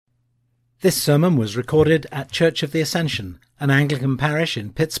This sermon was recorded at Church of the Ascension, an Anglican parish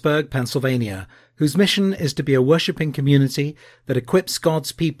in Pittsburgh, Pennsylvania, whose mission is to be a worshipping community that equips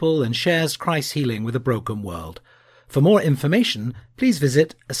God's people and shares Christ's healing with a broken world. For more information, please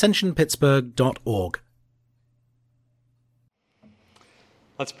visit ascensionpittsburgh.org.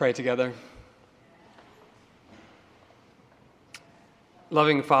 Let's pray together.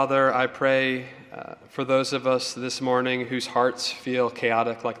 Loving Father, I pray for those of us this morning whose hearts feel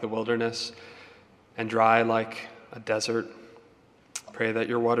chaotic like the wilderness and dry like a desert. Pray that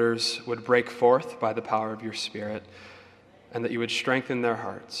your waters would break forth by the power of your Spirit and that you would strengthen their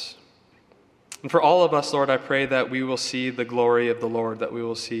hearts. And for all of us, Lord, I pray that we will see the glory of the Lord, that we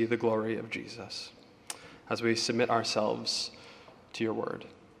will see the glory of Jesus as we submit ourselves to your word.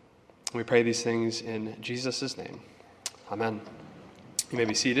 And we pray these things in Jesus' name. Amen. You may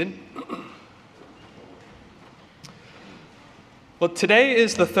be seated. Well, today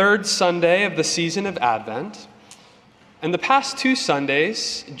is the third Sunday of the season of Advent. And the past 2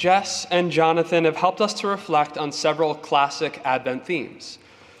 Sundays, Jess and Jonathan have helped us to reflect on several classic Advent themes,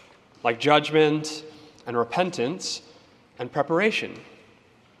 like judgment and repentance and preparation.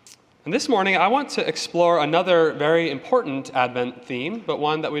 And this morning, I want to explore another very important Advent theme, but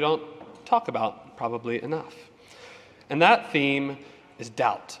one that we don't talk about probably enough. And that theme is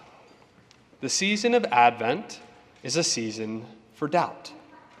doubt. The season of Advent is a season for doubt.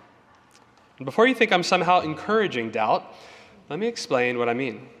 And before you think I'm somehow encouraging doubt, let me explain what I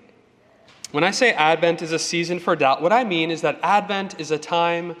mean. When I say Advent is a season for doubt, what I mean is that Advent is a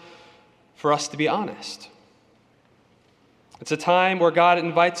time for us to be honest. It's a time where God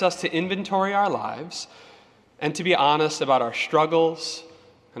invites us to inventory our lives and to be honest about our struggles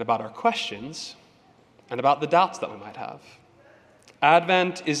and about our questions and about the doubts that we might have.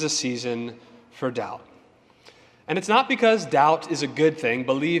 Advent is a season for doubt. And it's not because doubt is a good thing.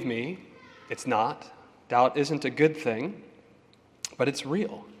 Believe me, it's not. Doubt isn't a good thing, but it's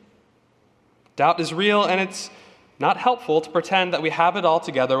real. Doubt is real, and it's not helpful to pretend that we have it all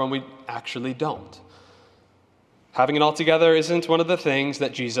together when we actually don't. Having it all together isn't one of the things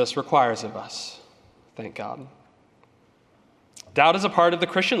that Jesus requires of us. Thank God. Doubt is a part of the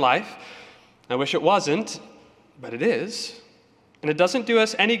Christian life. I wish it wasn't, but it is. And it doesn't do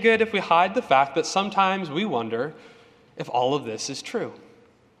us any good if we hide the fact that sometimes we wonder if all of this is true.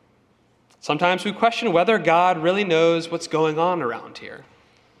 Sometimes we question whether God really knows what's going on around here.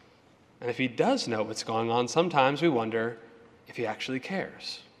 And if he does know what's going on, sometimes we wonder if he actually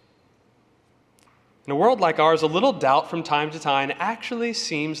cares. In a world like ours, a little doubt from time to time actually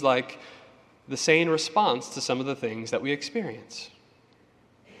seems like the sane response to some of the things that we experience.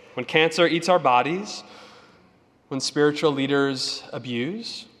 When cancer eats our bodies, when spiritual leaders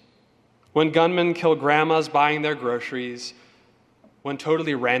abuse, when gunmen kill grandmas buying their groceries, when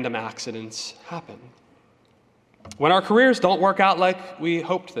totally random accidents happen, when our careers don't work out like we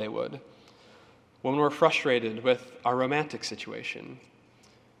hoped they would, when we're frustrated with our romantic situation,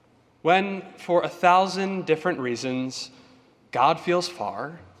 when, for 1,000 different reasons, God feels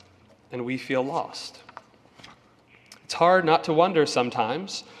far and we feel lost. It's hard not to wonder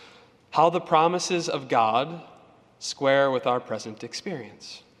sometimes how the promises of God square with our present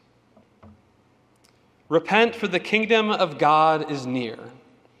experience. Repent, for the kingdom of God is near.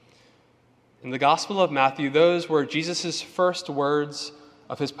 In the Gospel of Matthew, those were Jesus' first words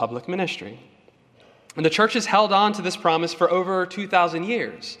of his public ministry. And the church has held on to this promise for over 2,000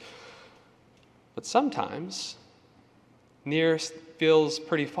 years. But sometimes, near feels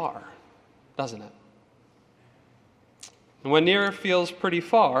pretty far, doesn't it? And when near feels pretty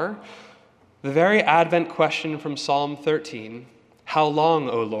far, the very Advent question from Psalm 13, "How long,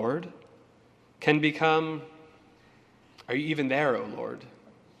 O Lord?" can become, "Are you even there, O Lord?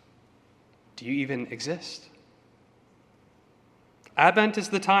 Do you even exist?" Advent is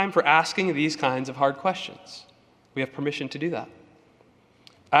the time for asking these kinds of hard questions. We have permission to do that.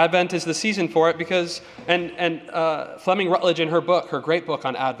 Advent is the season for it because, Fleming Rutledge in her book, her great book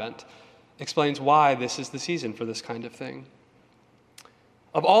on Advent, explains why this is the season for this kind of thing.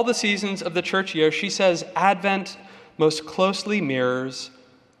 Of all the seasons of the church year, she says Advent most closely mirrors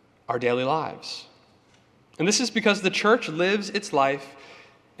our daily lives. And this is because the church lives its life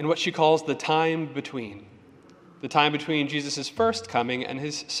in what she calls the time between Jesus' first coming and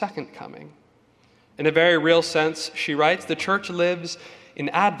his second coming. In a very real sense, she writes, the church lives in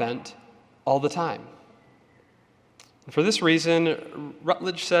Advent all the time. And for this reason,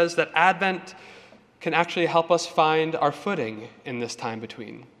 Rutledge says that Advent can actually help us find our footing in this time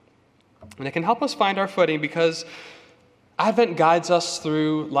between. And it can help us find our footing because Advent guides us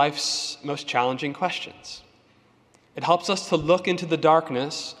through life's most challenging questions. It helps us to look into the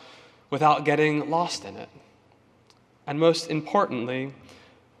darkness without getting lost in it. And most importantly,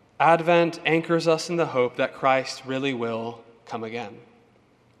 Advent anchors us in the hope that Christ really will come again.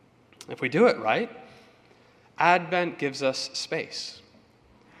 If we do it right, Advent gives us space.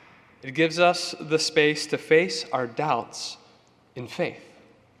 It gives us the space to face our doubts in faith.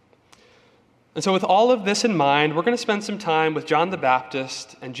 And so with all of this in mind, we're going to spend some time with John the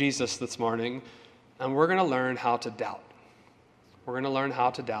Baptist and Jesus this morning, and we're going to learn how to doubt. We're going to learn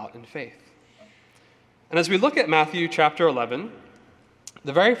how to doubt in faith. And as we look at Matthew chapter 11,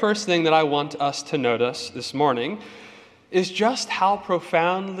 the very first thing that I want us to notice this morning is just how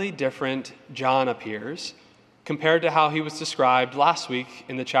profoundly different John appears compared to how he was described last week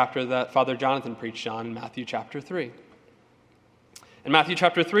in the chapter that Father Jonathan preached on in Matthew chapter 3. In Matthew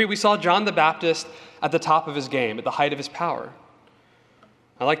chapter 3, we saw John the Baptist at the top of his game, at the height of his power.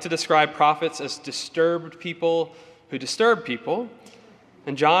 I like to describe prophets as disturbed people who disturb people,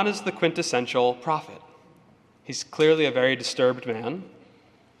 and John is the quintessential prophet. He's clearly a very disturbed man.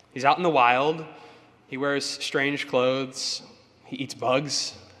 He's out in the wild. He wears strange clothes. He eats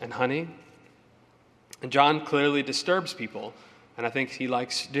bugs and honey. And John clearly disturbs people, and I think he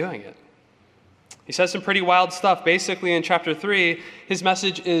likes doing it. He says some pretty wild stuff. Basically, in chapter 3, his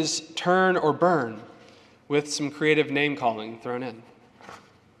message is turn or burn, with some creative name-calling thrown in.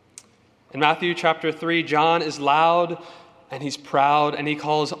 In Matthew chapter 3, John is loud and he's proud, and he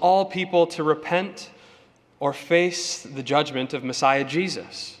calls all people to repent or face the judgment of Messiah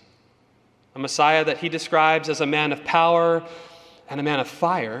Jesus, a Messiah that he describes as a man of power and a man of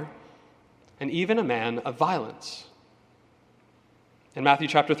fire, and even a man of violence. In Matthew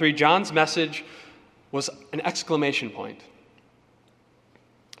chapter 3, John's message was an exclamation point.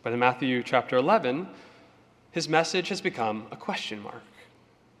 But in Matthew chapter 11, his message has become a question mark.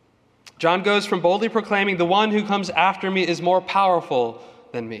 John goes from boldly proclaiming, "The one who comes after me is more powerful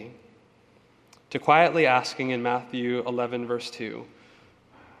than me," to quietly asking in Matthew 11, verse 2,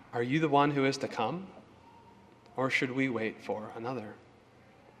 "Are you the one who is to come, or should we wait for another?"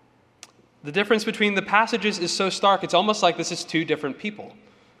 The difference between the passages is so stark, it's almost like this is two different people.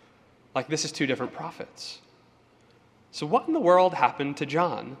 Like this is two different prophets. So what in the world happened to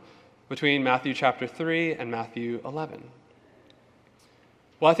John between Matthew chapter 3 and Matthew 11?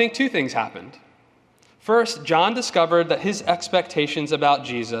 Well, I think two things happened. First, John discovered that his expectations about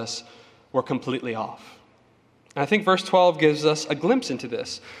Jesus were completely off. And I think verse 12 gives us a glimpse into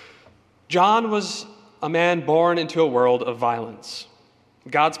this. John was a man born into a world of violence.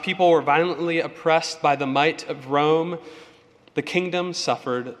 God's people were violently oppressed by the might of Rome. The kingdom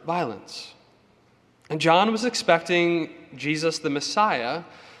suffered violence. And John was expecting Jesus, the Messiah,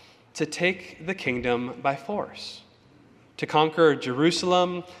 to take the kingdom by force, to conquer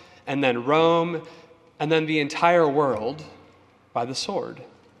Jerusalem and then Rome and then the entire world by the sword.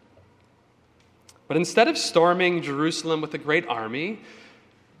 But instead of storming Jerusalem with a great army,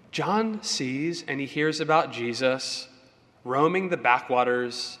 John sees and he hears about Jesus roaming the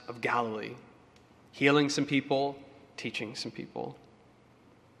backwaters of Galilee, healing some people, teaching some people.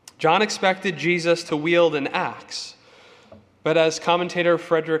 John expected Jesus to wield an axe, but as commentator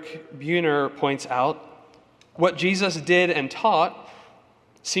Frederick Buehner points out, what Jesus did and taught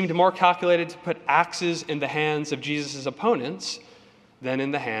seemed more calculated to put axes in the hands of Jesus' opponents than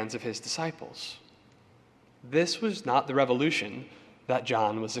in the hands of his disciples. This was not the revolution that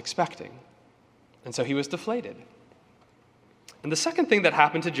John was expecting, and so he was deflated. And the second thing that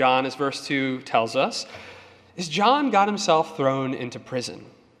happened to John, as verse 2 tells us, is John got himself thrown into prison.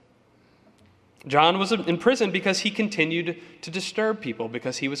 John was in prison because he continued to disturb people,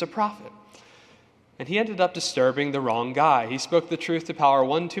 because he was a prophet. And he ended up disturbing the wrong guy. He spoke the truth to power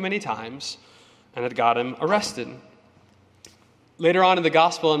one too many times, and it got him arrested. Later on in the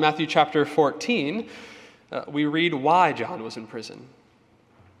gospel, in Matthew chapter 14, we read why John was in prison.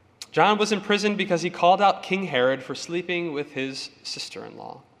 John was in prison because he called out King Herod for sleeping with his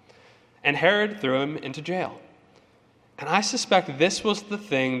sister-in-law. And Herod threw him into jail. And I suspect this was the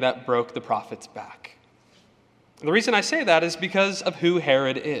thing that broke the prophet's back. And the reason I say that is because of who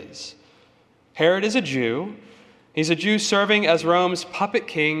Herod is. Herod is a Jew. He's a Jew serving as Rome's puppet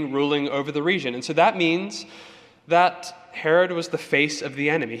king ruling over the region. And so that means that Herod was the face of the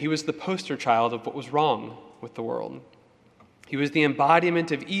enemy. He was the poster child of what was wrong with the world. He was the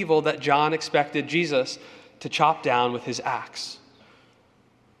embodiment of evil that John expected Jesus to chop down with his axe.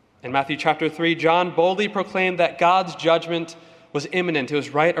 In Matthew chapter 3, John boldly proclaimed that God's judgment was imminent. It was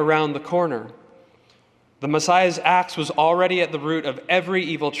right around the corner. The Messiah's axe was already at the root of every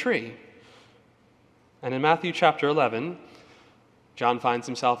evil tree. And in Matthew chapter 11, John finds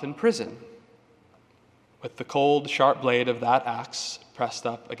himself in prison with the cold, sharp blade of that axe pressed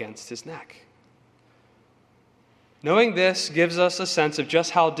up against his neck. Knowing this gives us a sense of just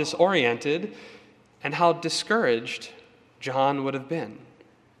how disoriented and how discouraged John would have been.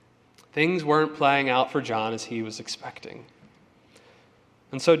 Things weren't playing out for John as he was expecting.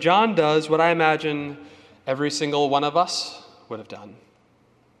 And so John does what I imagine every single one of us would have done.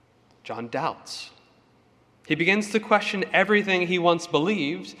 John doubts. He begins to question everything he once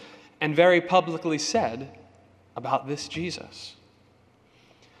believed and very publicly said about this Jesus.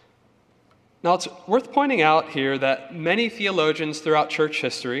 Now, it's worth pointing out here that many theologians throughout church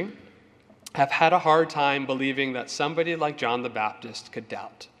history have had a hard time believing that somebody like John the Baptist could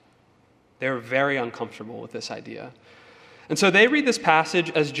doubt. They're very uncomfortable with this idea. And so they read this passage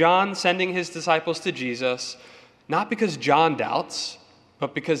as John sending his disciples to Jesus, not because John doubts,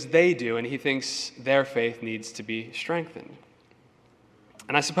 but because they do, and he thinks their faith needs to be strengthened.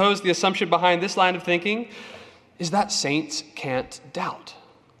 And I suppose the assumption behind this line of thinking is that saints can't doubt.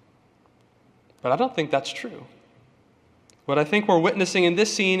 But I don't think that's true. What I think we're witnessing in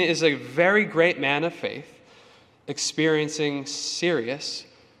this scene is a very great man of faith experiencing serious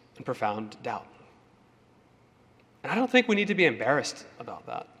and profound doubt. And I don't think we need to be embarrassed about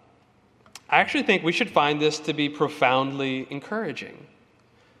that. I actually think we should find this to be profoundly encouraging.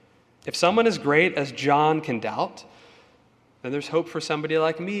 If someone as great as John can doubt, then there's hope for somebody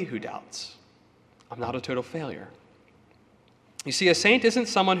like me who doubts. I'm not a total failure. You see, a saint isn't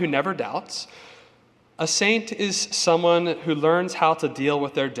someone who never doubts. A saint is someone who learns how to deal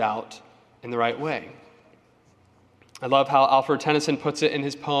with their doubt in the right way. I love how Alfred Tennyson puts it in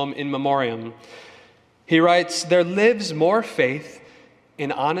his poem In Memoriam. He writes, "There lives more faith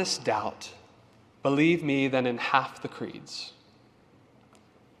in honest doubt, believe me, than in half the creeds."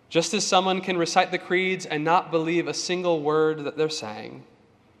 Just as someone can recite the creeds and not believe a single word that they're saying,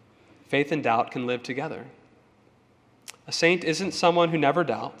 faith and doubt can live together. A saint isn't someone who never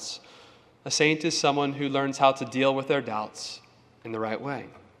doubts. A saint is someone who learns how to deal with their doubts in the right way.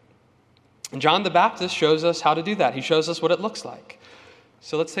 And John the Baptist shows us how to do that. He shows us what it looks like.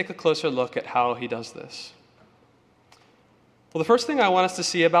 So let's take a closer look at how he does this. Well, the first thing I want us to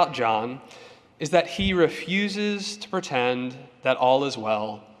see about John is that he refuses to pretend that all is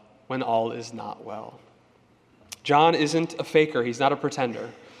well when all is not well. John isn't a faker. He's not a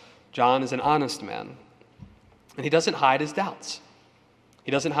pretender. John is an honest man. And he doesn't hide his doubts. He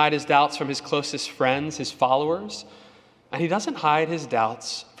doesn't hide his doubts from his closest friends, his followers, and he doesn't hide his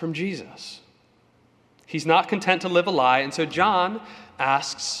doubts from Jesus. He's not content to live a lie, and so John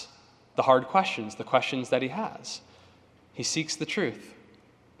asks the hard questions, the questions that he has. He seeks the truth.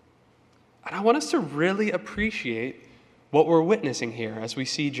 And I want us to really appreciate what we're witnessing here as we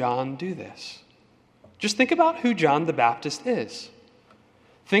see John do this. Just think about who John the Baptist is.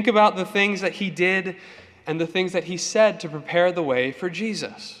 Think about the things that he did and the things that he said to prepare the way for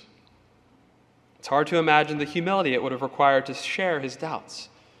Jesus. It's hard to imagine the humility it would have required to share his doubts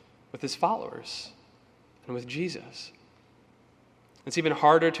with his followers and with Jesus. It's even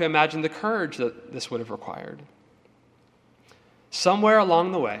harder to imagine the courage that this would have required. Somewhere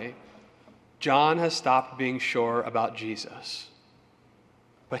along the way, John has stopped being sure about Jesus,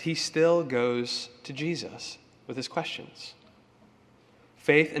 but he still goes to Jesus with his questions.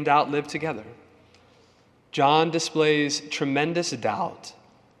 Faith and doubt live together. John displays tremendous doubt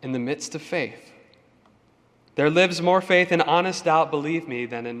in the midst of faith. There lives more faith in honest doubt, believe me,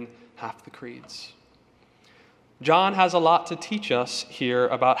 than in half the creeds. John has a lot to teach us here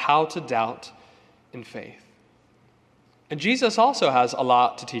about how to doubt in faith. And Jesus also has a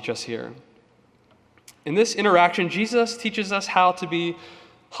lot to teach us here. In this interaction, Jesus teaches us how to be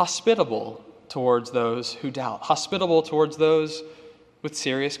hospitable towards those who doubt, hospitable towards those with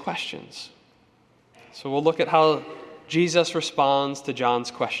serious questions. So we'll look at how Jesus responds to John's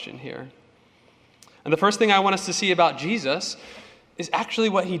question here. And the first thing I want us to see about Jesus is actually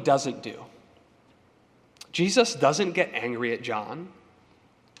what he doesn't do. Jesus doesn't get angry at John.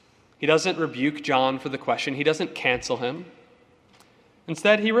 He doesn't rebuke John for the question. He doesn't cancel him.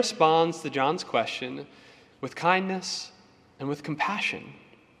 Instead, he responds to John's question with kindness and with compassion.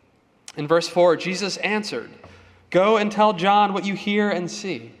 In verse 4, Jesus answered, "Go and tell John what you hear and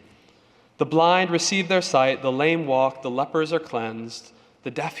see. The blind receive their sight, the lame walk, the lepers are cleansed,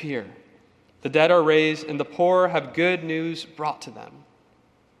 the deaf hear, the dead are raised, and the poor have good news brought to them."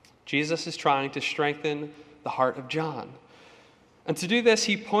 Jesus is trying to strengthen the heart of John. And to do this,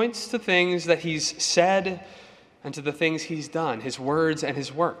 he points to things that he's said and to the things he's done, his words and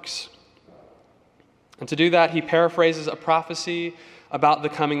his works. And to do that, he paraphrases a prophecy about the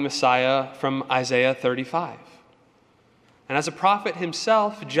coming Messiah from Isaiah 35. And as a prophet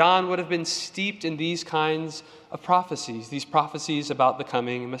himself, John would have been steeped in these kinds of prophecies, these prophecies about the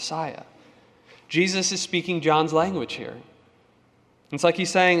coming Messiah. Jesus is speaking John's language here. It's like he's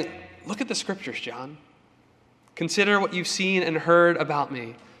saying, look at the scriptures, John. Consider what you've seen and heard about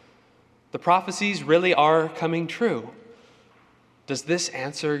me. The prophecies really are coming true. Does this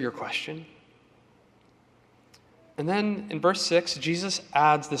answer your question? And then in verse 6, Jesus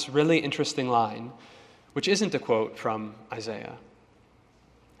adds this really interesting line, which isn't a quote from Isaiah.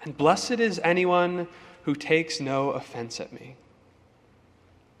 And blessed is anyone who takes no offense at me.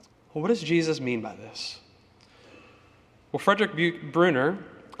 Well, what does Jesus mean by this? Well, Frederick Bruner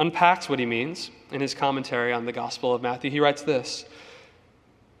unpacks what he means in his commentary on the Gospel of Matthew. He writes this.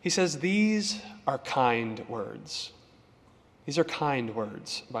 He says, these are kind words. These are kind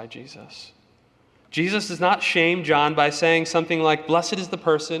words by Jesus. Jesus does not shame John by saying something like, blessed is the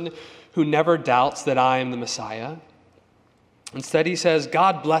person who never doubts that I am the Messiah. Instead, he says,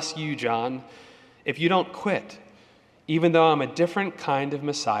 God bless you, John, if you don't quit, even though I'm a different kind of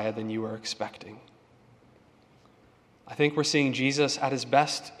Messiah than you were expecting. I think we're seeing Jesus at his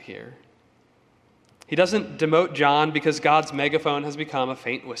best here. He doesn't demote John because God's megaphone has become a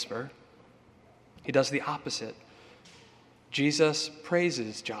faint whisper. He does the opposite. Jesus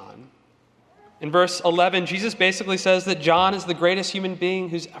praises John. In verse 11, Jesus basically says that John is the greatest human being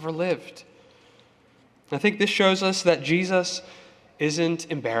who's ever lived. I think this shows us that Jesus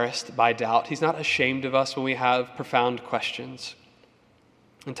isn't embarrassed by doubt. He's not ashamed of us when we have profound questions.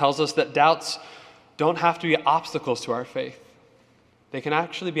 And tells us that doubts don't have to be obstacles to our faith. They can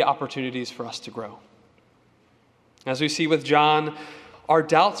actually be opportunities for us to grow. As we see with John, our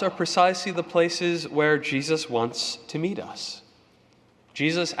doubts are precisely the places where Jesus wants to meet us.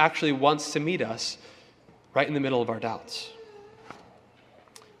 Jesus actually wants to meet us right in the middle of our doubts.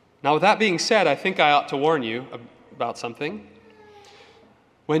 Now, with that being said, I think I ought to warn you about something.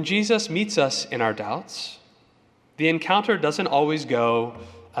 When Jesus meets us in our doubts, the encounter doesn't always go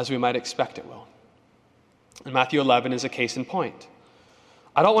as we might expect it will. And Matthew 11 is a case in point.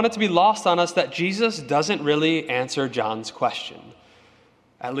 I don't want it to be lost on us that Jesus doesn't really answer John's question,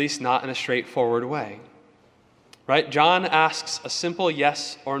 at least not in a straightforward way. Right? John asks a simple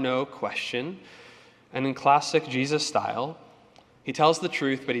yes or no question, and in classic Jesus style, he tells the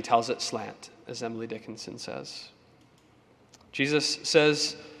truth, but he tells it slant, as Emily Dickinson says. Jesus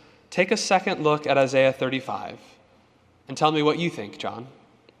says, take a second look at Isaiah 35 and tell me what you think, John.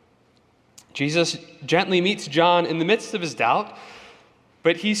 Jesus gently meets John in the midst of his doubt,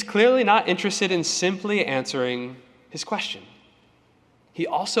 but he's clearly not interested in simply answering his question. He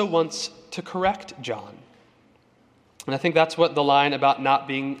also wants to correct John. And I think that's what the line about not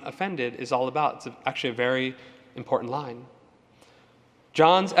being offended is all about. It's actually a very important line.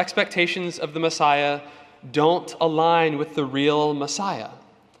 John's expectations of the Messiah don't align with the real Messiah.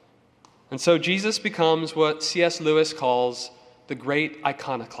 And so Jesus becomes what C.S. Lewis calls the great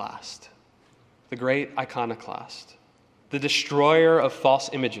iconoclast. The great iconoclast. The destroyer of false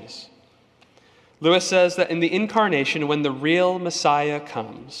images. Lewis says that in the incarnation, when the real Messiah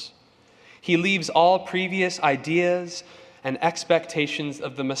comes, he leaves all previous ideas and expectations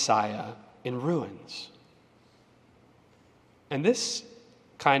of the Messiah in ruins. And this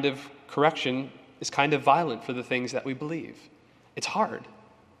kind of correction is kind of violent for the things that we believe. It's hard,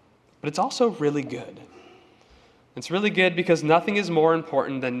 but it's also really good. It's really good because nothing is more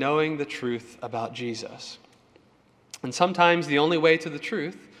important than knowing the truth about Jesus. And sometimes the only way to the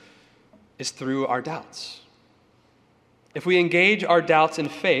truth is through our doubts. If we engage our doubts in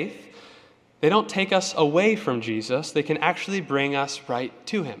faith, they don't take us away from Jesus. They can actually bring us right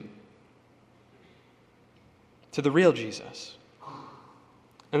to him, to the real Jesus.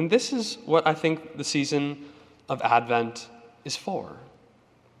 And this is what I think the season of Advent is for.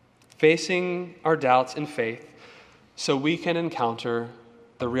 Facing our doubts in faith so we can encounter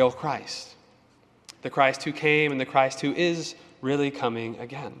the real Christ. The Christ who came and the Christ who is really coming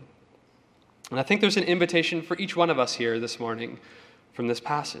again. And I think there's an invitation for each one of us here this morning from this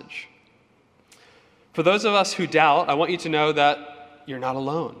passage. For those of us who doubt, I want you to know that you're not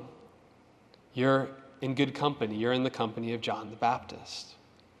alone. You're in good company. You're in the company of John the Baptist.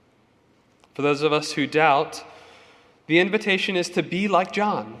 For those of us who doubt, the invitation is to be like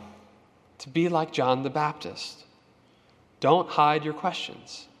John, to be like John the Baptist. Don't hide your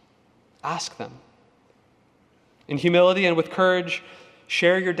questions. Ask them. In humility and with courage,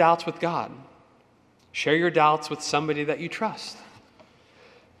 share your doubts with God. Share your doubts with somebody that you trust.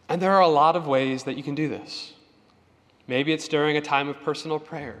 And there are a lot of ways that you can do this. Maybe it's during a time of personal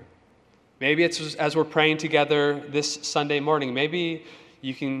prayer. Maybe it's as we're praying together this Sunday morning. Maybe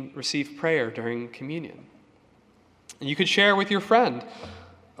you can receive prayer during communion. And you could share with your friend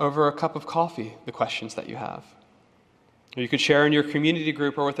over a cup of coffee the questions that you have. Or you could share in your community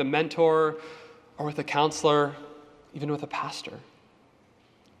group or with a mentor or with a counselor, even with a pastor.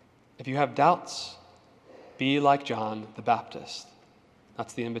 If you have doubts, be like John the Baptist.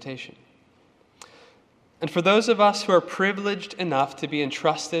 That's the invitation. And for those of us who are privileged enough to be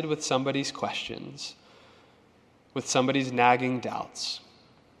entrusted with somebody's questions, with somebody's nagging doubts,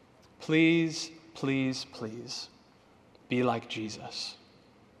 please, please, please be like Jesus.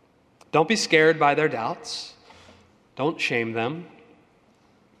 Don't be scared by their doubts. Don't shame them.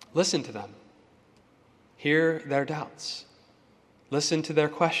 Listen to them. Hear their doubts. Listen to their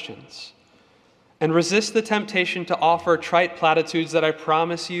questions. And resist the temptation to offer trite platitudes that I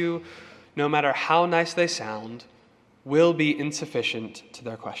promise you, no matter how nice they sound, will be insufficient to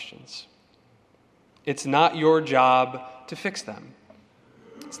their questions. It's not your job to fix them.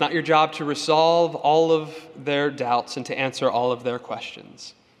 It's not your job to resolve all of their doubts and to answer all of their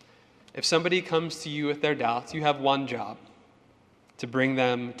questions. If somebody comes to you with their doubts, you have one job: to bring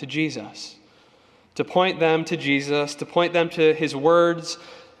them to Jesus, to point them to Jesus, to point them to his words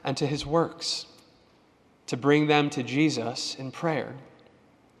and to his works, to bring them to Jesus in prayer.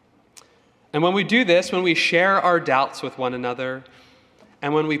 And when we do this, when we share our doubts with one another,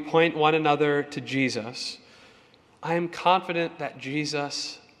 and when we point one another to Jesus, I am confident that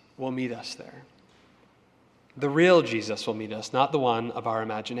Jesus will meet us there. The real Jesus will meet us, not the one of our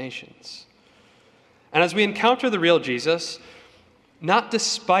imaginations. And as we encounter the real Jesus, not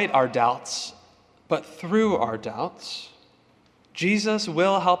despite our doubts, but through our doubts, Jesus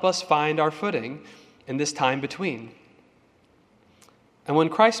will help us find our footing in this time between. And when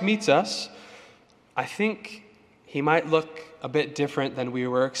Christ meets us, I think he might look a bit different than we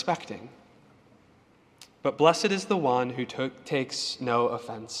were expecting. But blessed is the one who takes no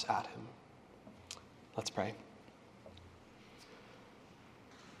offense at him. Let's pray.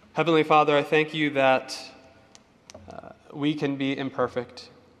 Heavenly Father, I thank you that we can be imperfect,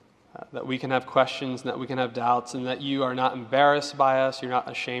 that we can have questions, and that we can have doubts, and that you are not embarrassed by us, you're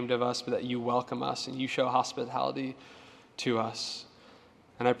not ashamed of us, but that you welcome us and you show hospitality to us.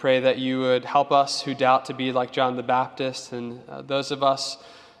 And I pray that you would help us who doubt to be like John the Baptist, and those of us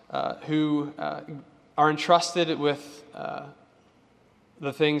who are entrusted with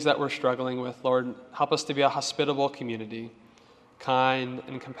the things that we're struggling with. Lord, help us to be a hospitable community, kind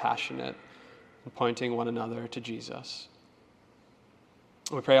and compassionate, and pointing one another to Jesus.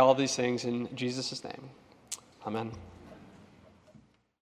 We pray all these things in Jesus' name. Amen.